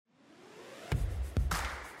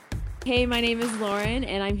Hey, my name is Lauren,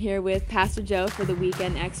 and I'm here with Pastor Joe for the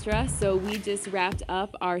Weekend Extra. So we just wrapped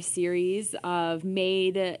up our series of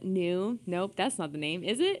Made New. Nope, that's not the name,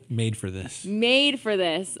 is it? Made for this. Made for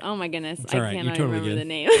this. Oh my goodness, It's I all right. cannot You're totally remember good. the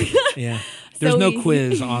name. Yeah. There's So no we-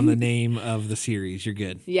 quiz on the name of the series. You're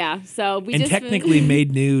good. Yeah, so we And just technically,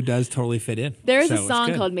 Made New does totally fit in. there's So a it's song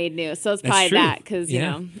good. called Made New, so it's That's probably true. that because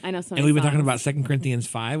Yeah. I know so many And we've been talking songs. about 2 Corinthians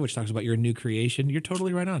 5, which talks about your new creation. You're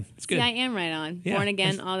totally right on. It's good. Yeah, I am right on. Yeah. Born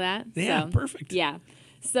again, all that. Yeah, So, perfect. Yeah.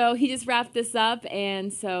 So he just wrapped this up,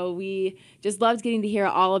 and so we just loved getting to hear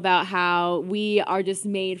all about how we are just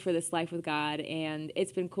made for this life with God, and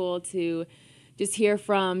it's been cool to just hear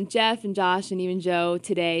from Jeff and Josh and even Joe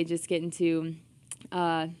today, just getting to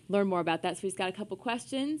learn more about that. So we just got a couple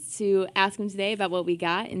questions to ask him today about what we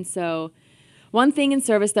got, and so one thing in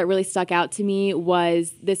service that really stuck out to me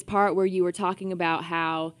was this part where you were talking about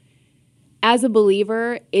how as a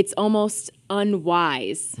believer, it's almost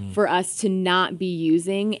unwise for us to not be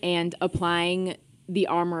using and applying the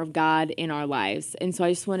armor of God in our lives. And so I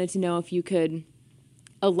just wanted to know if you could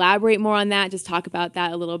elaborate more on that, just talk about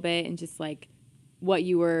that a little bit and just like what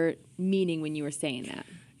you were meaning when you were saying that.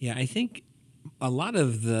 Yeah, I think a lot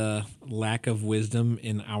of the lack of wisdom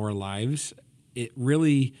in our lives, it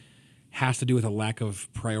really has to do with a lack of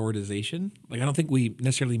prioritization. Like, I don't think we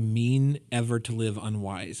necessarily mean ever to live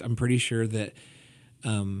unwise. I'm pretty sure that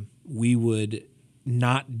we would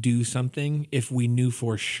not do something if we knew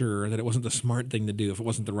for sure that it wasn't the smart thing to do, if it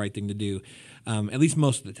wasn't the right thing to do, at least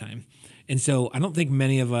most of the time. And so I don't think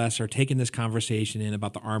many of us are taking this conversation in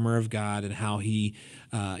about the armor of God and how he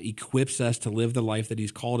equips us to live the life that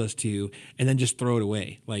he's called us to, and then just throw it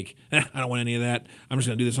away. Like, I don't want any of that. I'm just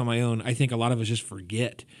going to do this on my own. I think a lot of us just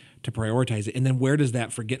forget to prioritize it. And then where does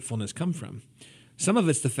that forgetfulness come from? Some of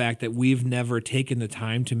it's the fact that we've never taken the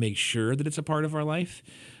time to make sure that it's a part of our life.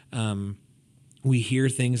 We hear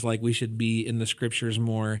things like we should be in the scriptures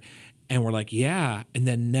more, and we're like, yeah, and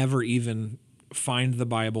then never even find the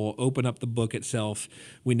Bible, open up the book itself.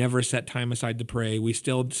 We never set time aside to pray. We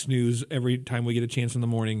still snooze every time we get a chance in the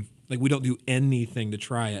morning. Like, we don't do anything to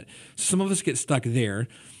try it. Some of us get stuck there.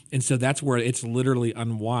 And so that's where it's literally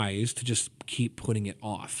unwise to just keep putting it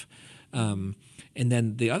off. And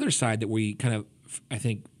then the other side that we kind of, I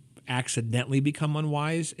think, accidentally become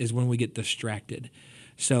unwise is when we get distracted.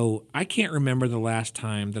 So I can't remember the last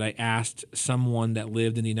time that I asked someone that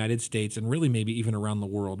lived in the United States, and really maybe even around the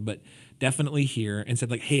world, but definitely here, and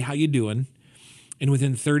said, like, hey, how you doing? And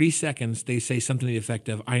within 30 seconds, they say something to the effect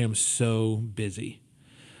of, I am so busy.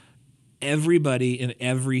 Everybody in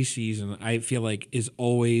every season, I feel like, is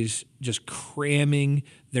always just cramming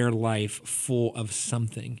their life full of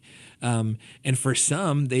something. And for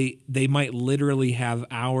some, they might literally have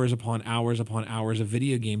hours upon hours upon hours of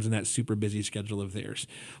video games in that super busy schedule of theirs.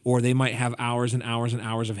 Or they might have hours and hours and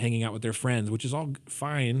hours of hanging out with their friends, which is all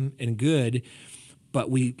fine and good,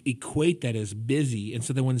 but we equate that as busy. And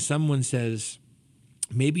so then when someone says,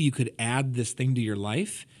 maybe you could add this thing to your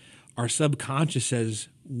life, our subconscious says,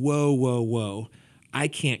 whoa, whoa, whoa, I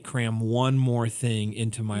can't cram one more thing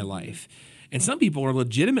into my life. And some people are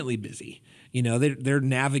legitimately busy. You know, they're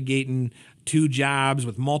navigating 2 jobs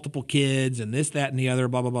with multiple kids and this, that, and the other,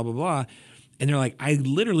 blah, blah, blah, blah, blah. And they're like, I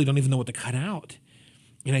literally don't even know what to cut out.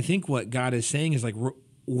 And I think what God is saying is like,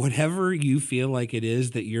 whatever you feel like it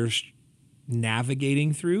is that you're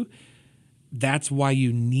navigating through, that's why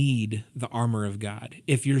you need the armor of God.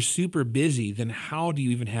 If you're super busy, then how do you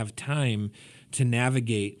even have time to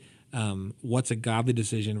navigate what's a godly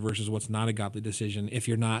decision versus what's not a godly decision if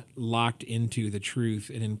you're not locked into the truth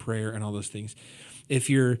and in prayer and all those things? If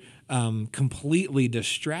you're completely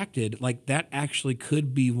distracted, like that actually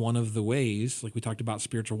could be one of the ways, like we talked about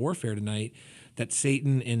spiritual warfare tonight, that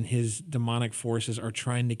Satan and his demonic forces are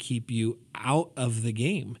trying to keep you out of the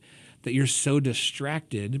game, that you're so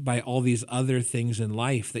distracted by all these other things in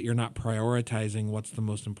life that you're not prioritizing what's the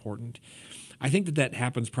most important. I think that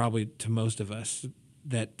happens probably to most of us,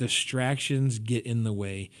 that distractions get in the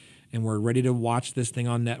way and we're ready to watch this thing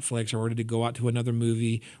on Netflix, or ready to go out to another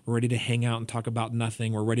movie, we're ready to hang out and talk about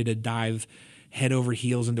nothing, we're ready to dive head over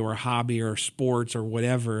heels into our hobby or sports or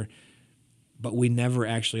whatever, but we never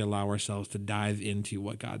actually allow ourselves to dive into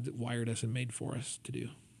what God wired us and made for us to do.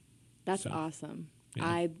 That's awesome.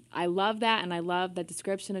 Yeah. I love that, and I love that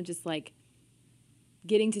description of just like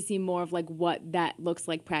getting to see more of like what that looks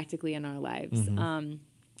like practically in our lives.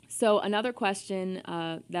 So another question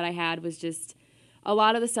that I had was just a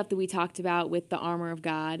lot of the stuff that we talked about with the armor of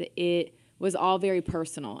God, it was all very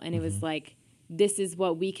personal, and it was like, this is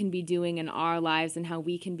what we can be doing in our lives and how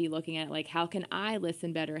we can be looking at, like, how can I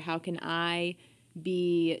listen better? How can I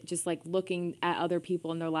be just like looking at other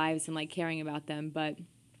people in their lives and like caring about them? But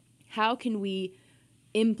how can we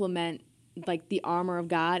implement like the armor of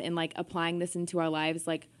God and like applying this into our lives,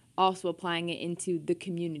 like also applying it into the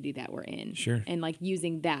community that we're in. Sure. And like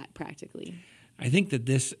using that practically. I think that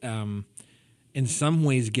this, in some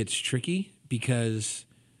ways, gets tricky because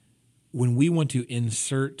when we want to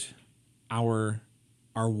insert our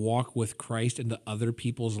walk with Christ into other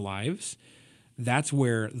people's lives, that's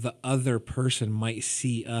where the other person might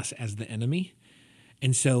see us as the enemy.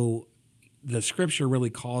 And so the scripture really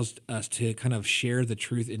calls us to kind of share the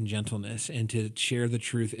truth in gentleness and to share the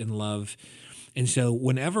truth in love. And so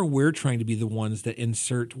whenever we're trying to be the ones that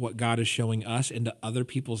insert what God is showing us into other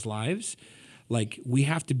people's lives, like we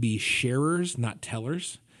have to be sharers, not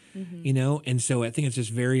tellers. You know, and so I think it's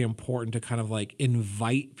just very important to kind of like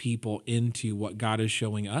invite people into what God is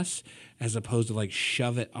showing us as opposed to like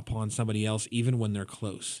shove it upon somebody else, even when they're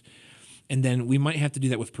close. And then we might have to do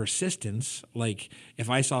that with persistence. Like if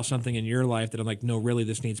I saw something in your life that I'm like, no, really,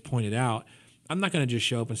 this needs pointed out, I'm not going to just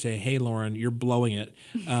show up and say, hey, Lauren, you're blowing it.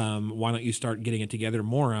 Why don't you start getting it together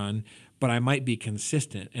more on? But I might be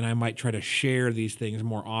consistent and I might try to share these things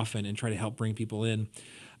more often and try to help bring people in.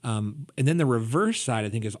 And then the reverse side, I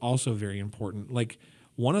think, is also very important. Like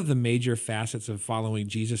one of the major facets of following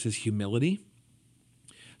Jesus is humility.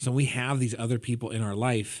 So when we have these other people in our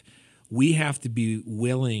life, we have to be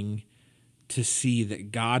willing to see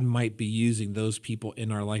that God might be using those people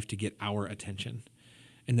in our life to get our attention.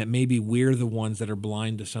 And that maybe we're the ones that are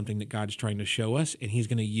blind to something that God's trying to show us, and he's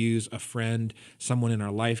going to use a friend, someone in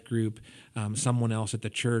our life group, someone else at the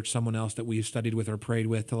church, someone else that we've studied with or prayed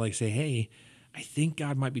with to like say, hey, I think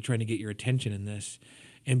God might be trying to get your attention in this,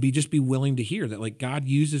 and just be willing to hear that like God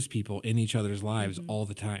uses people in each other's lives all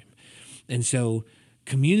the time. And so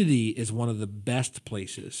community is one of the best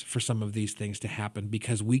places for some of these things to happen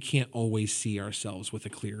because we can't always see ourselves with a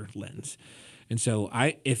clear lens. And so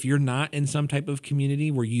if you're not in some type of community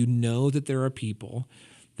where you know that there are people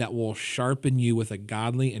that will sharpen you with a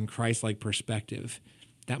godly and Christ-like perspective,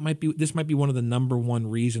 this might be one of the number one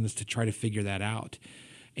reasons to try to figure that out.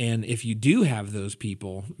 And if you do have those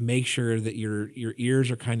people, make sure that your ears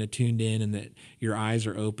are kind of tuned in and that your eyes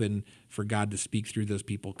are open for God to speak through those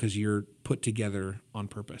people because you're put together on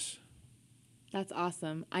purpose. That's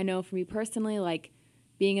awesome. I know for me personally, like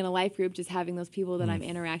being in a life group, just having those people that I'm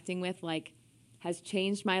interacting with, like has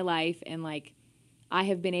changed my life. And like I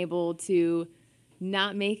have been able to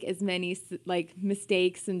not make as many like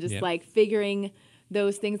mistakes and just like figuring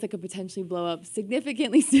those things that could potentially blow up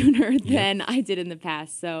significantly sooner than I did in the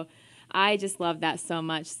past. So I just love that so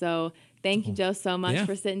much. So thank you, Joe, so much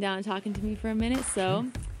for sitting down and talking to me for a minute. So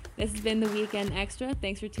this has been the Weekend Extra.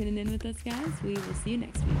 Thanks for tuning in with us, guys. We will see you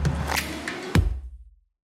next week.